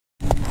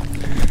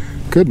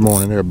Good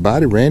morning,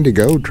 everybody. Randy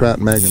Gold,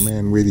 Trout Magnet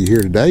Man with you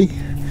here today.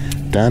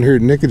 Down here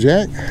at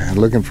Nickajack,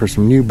 looking for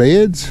some new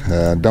beds.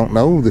 Don't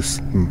know,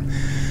 this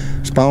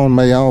spawn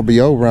may all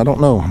be over. I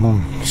don't know. I'm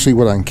gonna see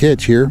what I can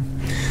catch here.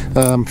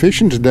 I'm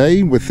fishing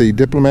today with the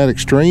Diplomat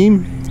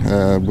Extreme,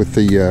 with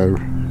the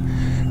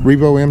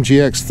Revo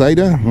MGX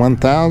Theta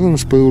 1000,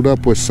 spooled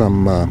up with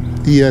some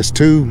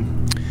ES2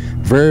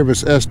 Variable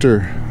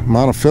Ester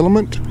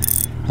monofilament.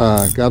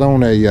 Got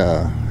on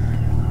a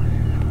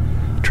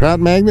trout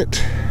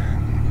magnet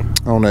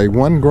on a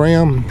 1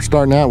 gram,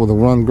 starting out with a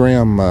 1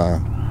 gram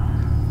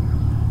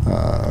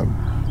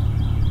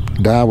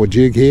Daiwa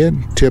jig head,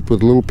 tipped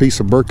with a little piece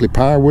of Berkeley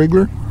Power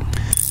Wiggler,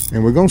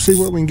 and we're gonna see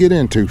what we can get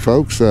into,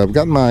 folks. I've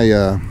got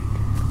my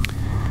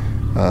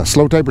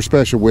slow taper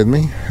special with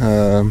me,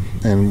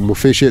 and we'll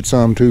fish it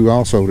some too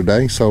also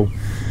today. So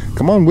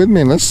come on with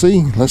me and let's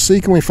see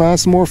can we find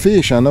some more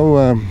fish. I know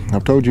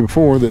I've told you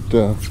before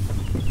that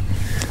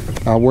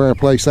I'll wear a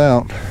place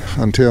out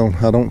until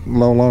I don't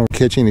no longer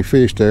catch any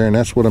fish there, and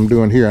that's what I'm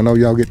doing here. I know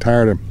y'all get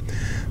tired of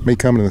me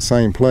coming to the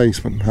same place,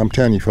 but I'm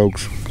telling you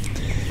folks,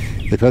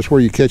 if that's where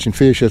you're catching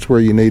fish, that's where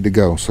you need to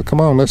go. So come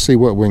on, let's see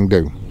what we can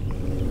do.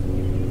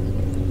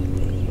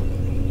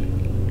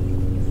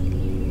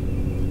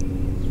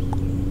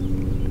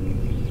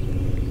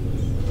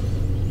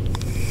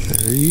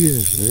 There he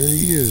is,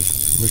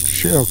 Mr.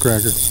 Shell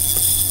Cracker.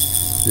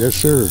 Yes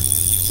sir,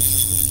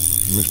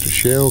 Mr.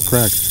 Shell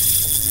Cracker.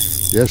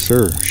 Yes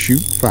sir,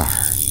 shoot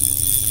fire.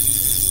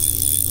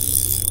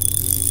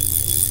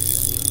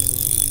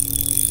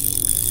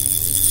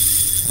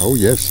 Oh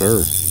yes sir.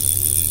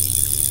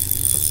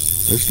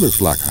 This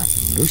looks like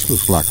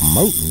a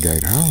molten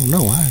gator. I don't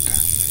know.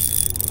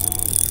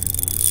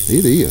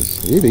 It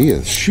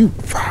is shoot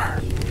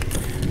fire.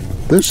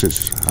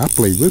 I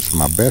believe this is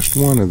my best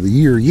one of the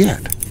year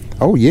yet.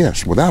 Oh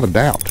yes, without a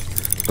doubt.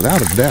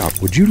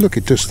 Would you look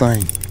at this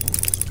thing?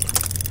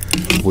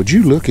 Would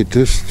you look at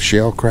this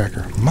shell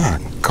cracker? My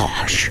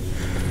gosh.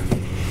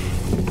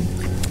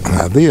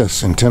 Now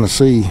this in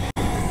Tennessee,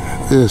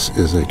 this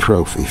is a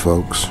trophy,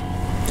 folks.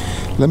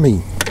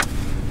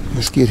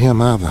 Let's get him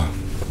out of the,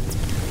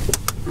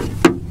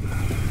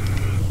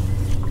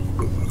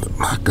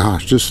 my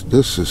gosh,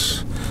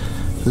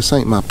 this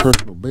ain't my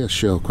personal best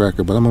shell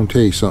cracker, but I'm gonna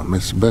tell you something,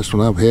 it's the best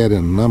one I've had in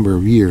a number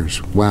of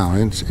years. Wow,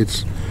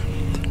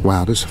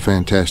 wow, this is a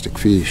fantastic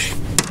fish.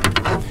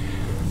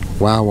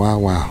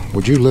 Wow.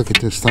 Would you look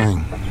at this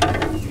thing?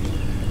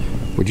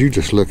 Would you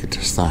just look at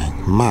this thing?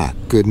 My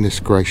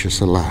goodness gracious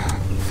alive.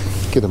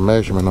 Get a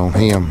measurement on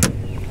him.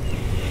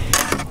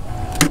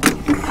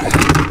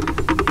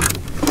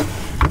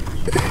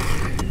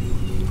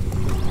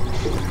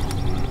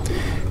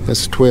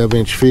 That's a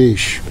 12-inch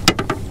fish.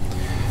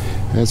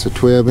 That's a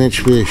 12-inch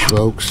fish,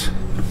 folks.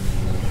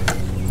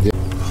 Yep.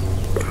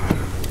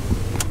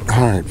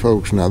 All right,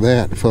 folks. Now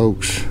that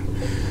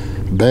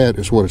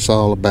is what it's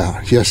all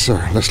about. Yes,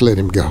 sir. Let's let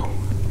him go.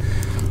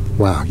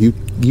 Wow, you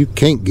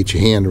can't get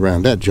your hand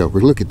around that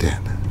joker. Look at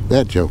that.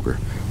 That joker.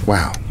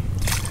 Wow.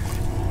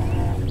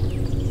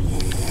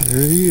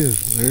 There he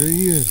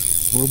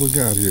is. What we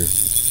got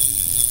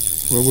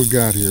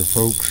here,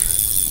 folks?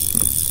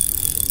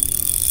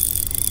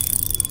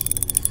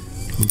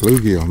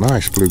 Bluegill,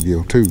 nice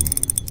bluegill too.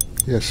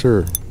 Yes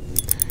sir.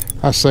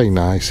 I say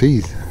nice.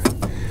 He's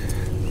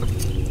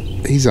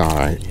all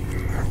right.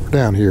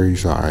 Down here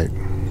he's all right.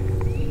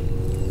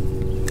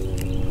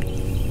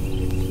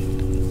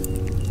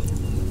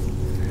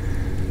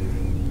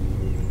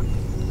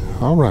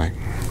 All right.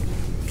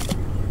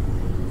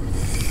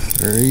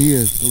 There he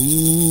is.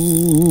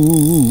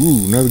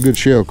 Ooh, another good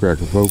shell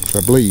cracker, folks.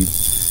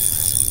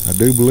 I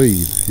do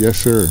believe. Yes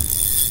sir.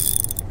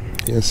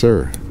 Yes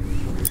sir.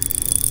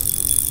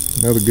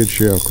 Another good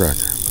shell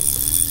cracker.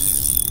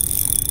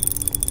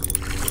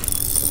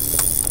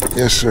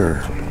 Yes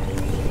sir.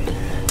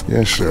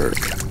 Yes sir.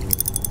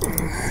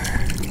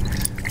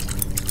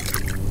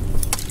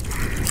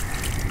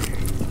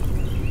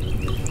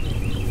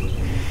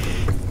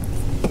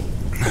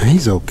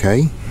 He's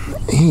okay.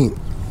 He ain't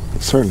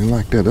certainly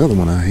like that other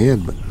one I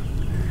had, but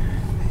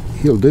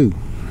he'll do.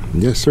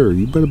 Yes sir,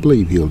 you better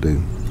believe he'll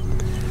do.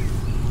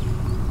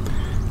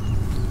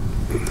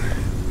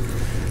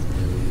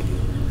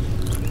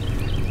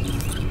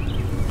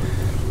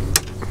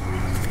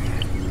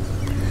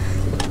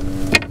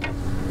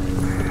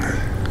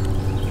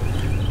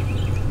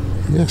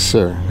 Yes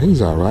sir,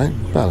 he's all right.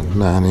 About a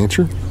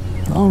 9-incher.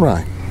 All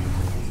right.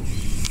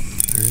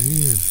 There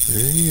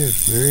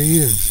he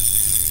is.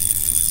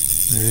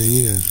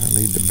 I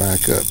need to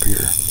back up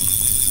here.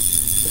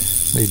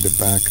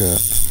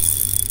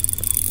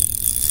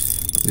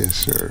 Yes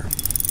sir.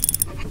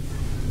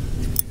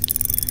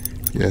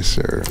 Yes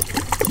sir.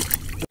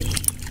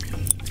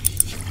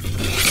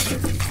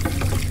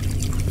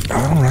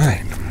 All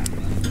right.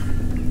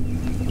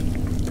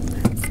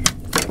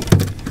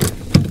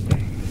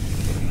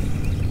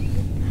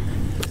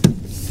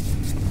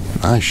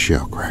 Nice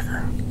shell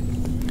cracker.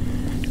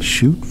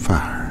 Shoot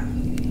fire.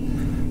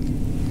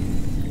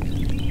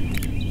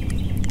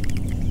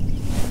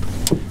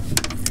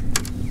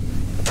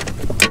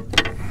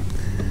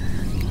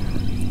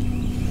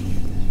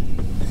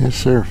 Yes,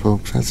 sir,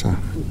 folks. That's a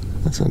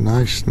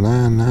nice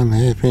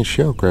 9.5 inch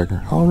shell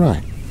cracker. All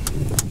right.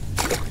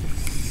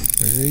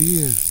 There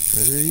he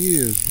is. There he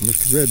is.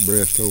 Mr.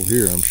 Redbreast over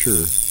here, I'm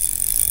sure. A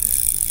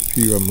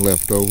few of them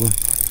left over.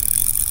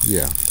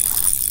 Yeah.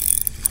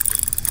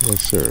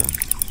 Yes, sir.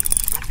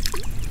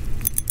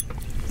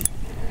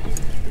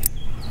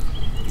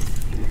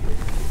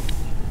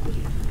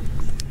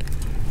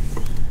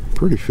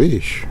 Pretty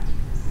fish.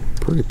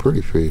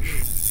 Pretty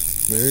fish.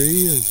 There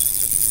he is.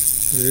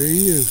 There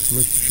he is,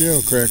 Mr.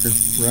 Shell Cracker,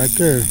 right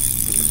there.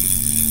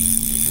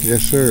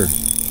 Yes, sir.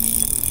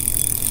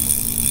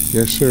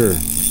 Yes, sir.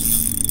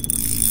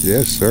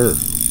 Yes, sir.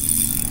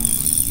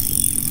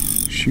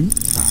 Shoot.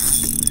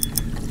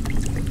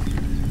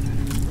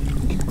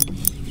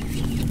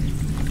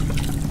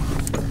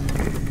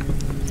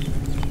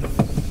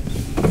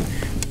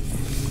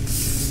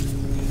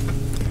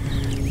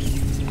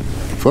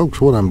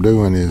 Folks, what I'm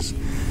doing is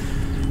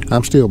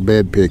I'm still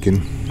bed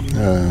picking.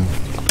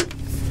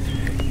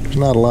 There's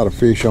not a lot of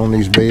fish on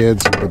these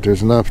beds, but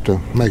there's enough to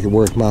make it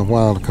worth my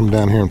while to come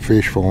down here and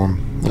fish for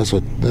them. That's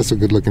a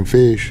good looking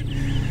fish.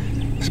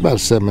 It's about a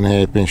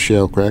 7.5 inch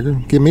shell cracker.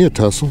 Give me a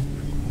tussle.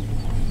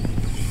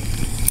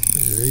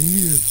 There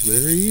he is.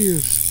 There he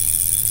is.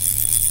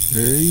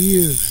 There he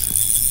is.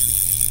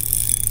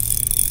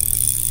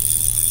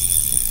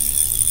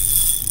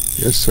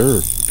 Yes,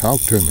 sir. Talk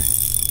to me.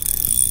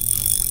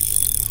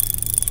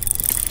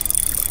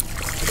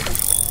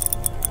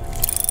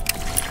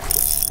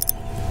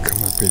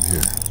 In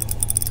here.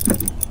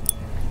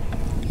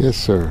 Yes,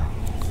 sir.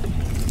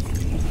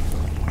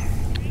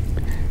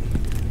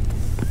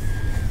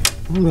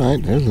 All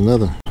right, there's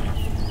another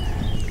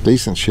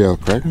decent shell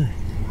cracker.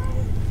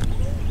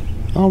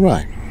 All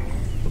right.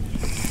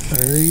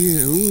 There he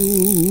is.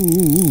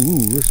 Ooh,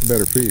 this is a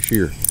better fish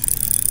here.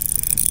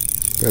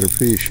 Better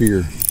fish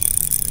here.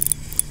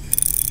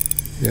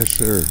 Yes,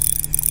 sir.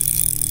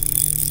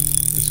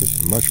 This is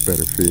a much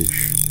better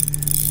fish.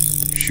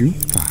 Shoot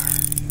fire.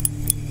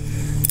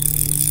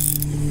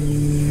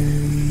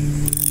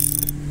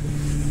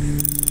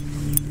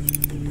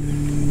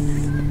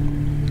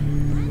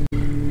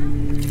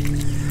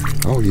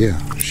 Oh yeah,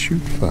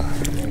 shoot fire.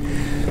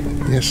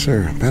 Yes,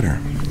 sir, better.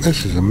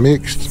 This is a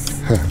mixed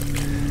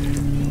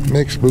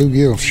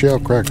bluegill shell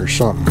cracker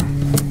something.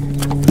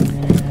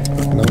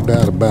 No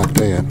doubt about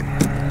that.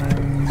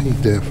 He's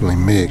definitely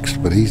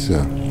mixed, but he's it's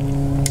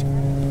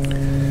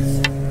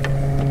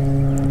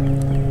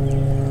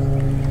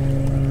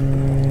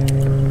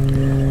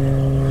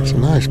a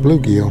nice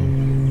bluegill.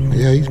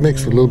 Yeah, he's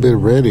mixed with a little bit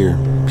of red ear.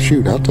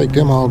 Shoot, I'll take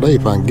them all day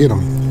if I can get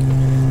them.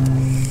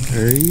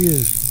 There he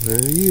is. There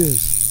he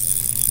is.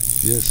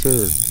 Yes,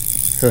 sir.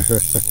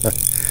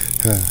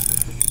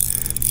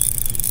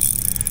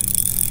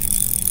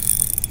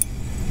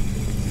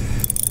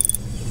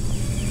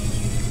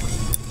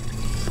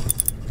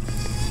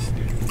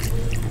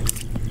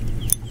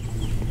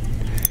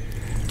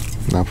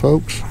 Now,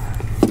 folks,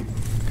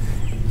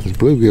 as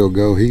bluegill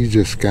go, he's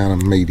just kind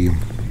of medium.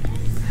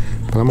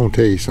 But I'm going to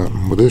tell you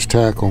something. With this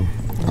tackle,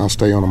 I'll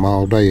stay on them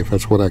all day if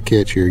that's what I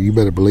catch here. You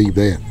better believe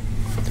that.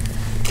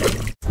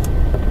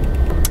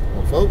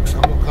 Well, folks,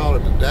 I'm going to call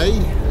it a day.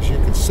 As you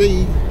can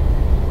see,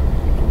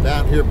 I'm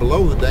down here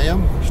below the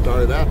dam.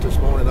 Started out this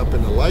morning up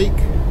in the lake.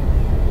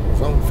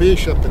 Was on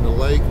fish up in the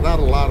lake. Not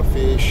a lot of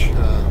fish.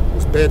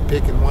 Was bed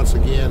picking once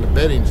again. The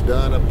bedding's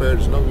done up there.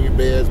 There's no new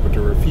beds, but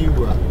there were a few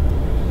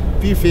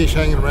fish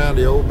hanging around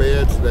the old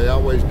beds. They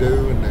always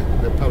do, and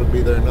they'll probably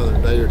be there another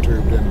day or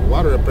two. Then the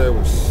water up there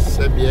was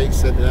 78,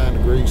 79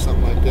 degrees,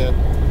 something like that.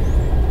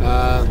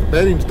 The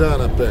bedding's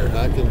done up there.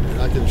 I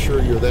can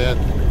assure you of that.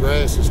 The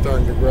grass is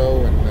starting to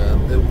grow,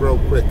 and it'll grow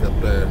quick up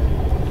there.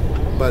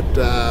 But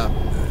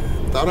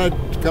thought I'd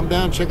come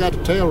down and check out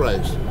the tail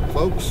race.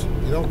 Folks,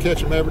 you don't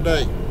catch them every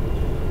day.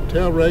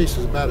 Tail race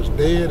is about as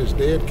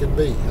dead can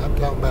be. I'm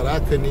talking about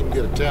I couldn't even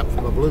get a tap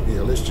from a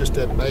bluegill. It's just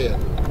that bad.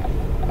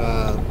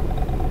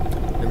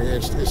 I mean,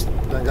 it's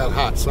done got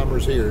hot.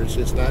 Summer's here.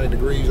 It's 90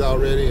 degrees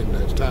already, and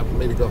it's time for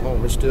me to go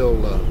home. It's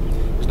still,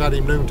 it's not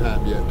even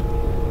noontime yet,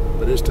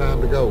 but it's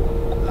time to go.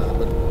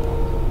 But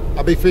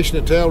I'll be fishing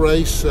a tail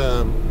race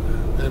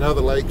and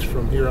other lakes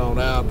from here on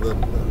out. The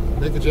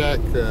Nickajack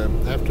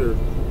after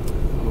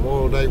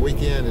Memorial Day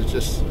weekend is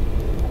just,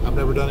 I've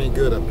never done any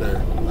good up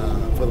there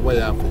for the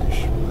way I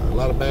fish. A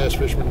lot of bass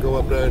fishermen go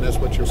up there, and that's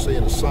what you'll see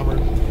in the summer.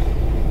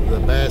 The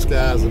bass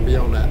guys will be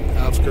on the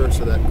outskirts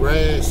of that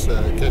grass,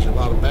 catching a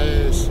lot of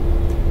bass.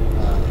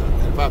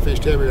 And if I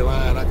fished heavier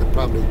line, I could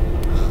probably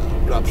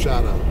drop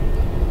shot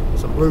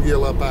some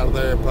bluegill up out of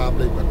there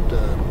probably, but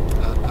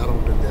I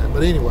don't do that.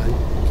 But anyway,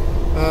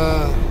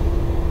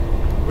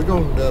 we're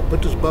going to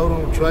put this boat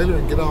on a trailer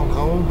and get on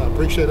home. I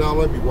appreciate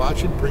all of you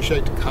watching,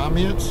 appreciate the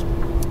comments.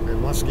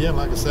 And once again,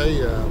 like I say,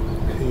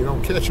 you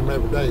don't catch them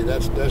every day.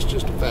 That's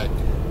just a fact.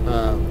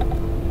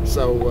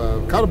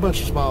 So caught a bunch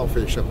of small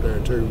fish up there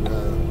too.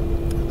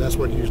 That's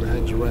what usually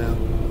hangs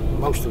around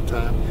most of the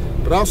time.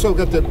 But also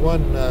got that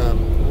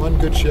one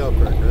good shell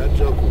cracker. That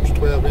joker was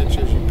 12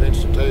 inches. You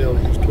pinch the tail,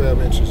 it was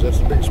 12 inches. That's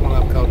the biggest one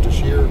I've caught this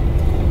year.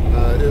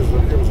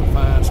 It was a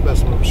fine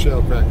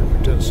firecracker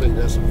for Tennessee.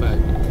 That's a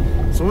fact.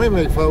 So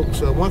anyway,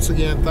 folks, once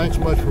again, thanks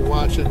so much for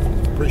watching.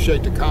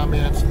 Appreciate the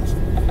comments.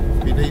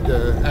 If you need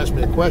to ask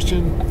me a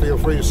question, feel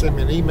free to send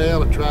me an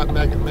email at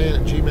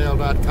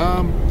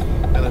troutmarketman@gmail.com.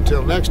 And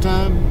until next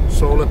time,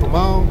 sol et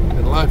pomal,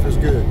 and life is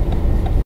good.